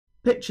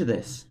Picture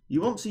this. You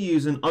want to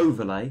use an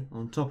overlay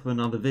on top of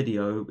another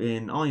video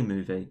in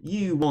iMovie.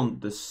 You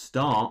want the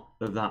start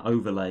of that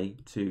overlay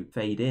to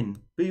fade in,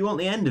 but you want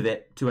the end of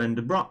it to end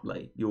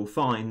abruptly. You'll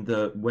find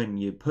that when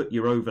you put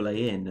your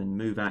overlay in and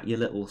move out your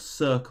little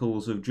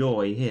circles of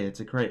joy here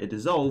to create a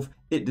dissolve,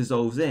 it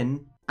dissolves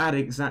in at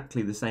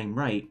exactly the same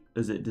rate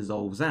as it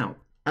dissolves out.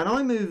 And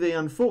iMovie,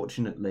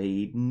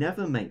 unfortunately,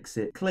 never makes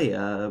it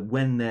clear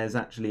when there's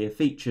actually a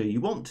feature you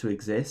want to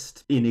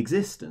exist in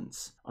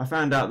existence. I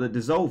found out that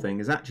dissolving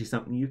is actually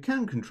something you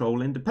can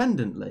control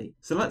independently.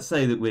 So let's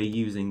say that we're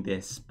using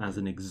this as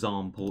an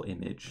example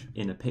image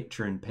in a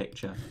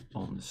picture-in-picture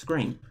on the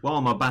screen. While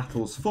my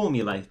battle's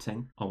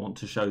formulating, I want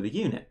to show the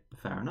unit.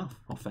 Fair enough,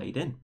 I'll fade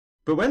in.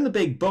 But when the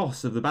big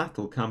boss of the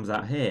battle comes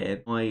out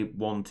here, I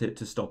want it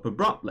to stop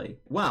abruptly.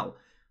 Well,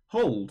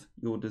 hold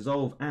your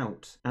dissolve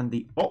out and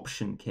the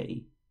option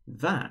key.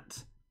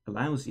 That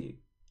allows you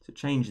to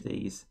change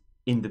these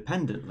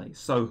independently.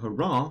 So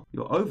hurrah,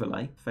 your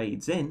overlay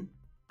fades in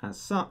as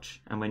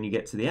such, and when you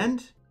get to the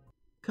end,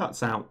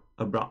 cuts out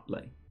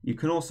abruptly. You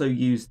can also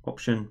use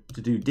option to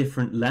do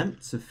different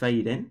lengths of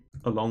fade in.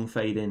 A long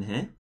fade in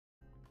here,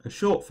 a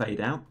short fade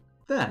out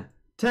there.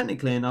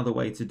 Technically, another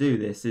way to do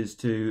this is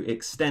to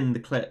extend the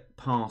clip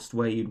past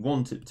where you'd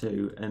want it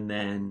to, and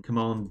then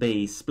Command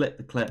B, split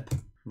the clip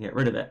and get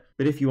rid of it.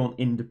 But if you want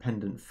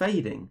independent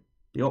fading,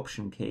 the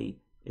option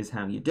key is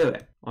how you do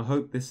it. I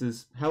hope this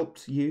has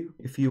helped you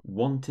if you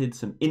wanted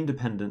some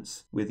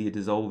independence with your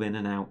dissolve in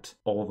and out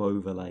of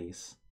overlays.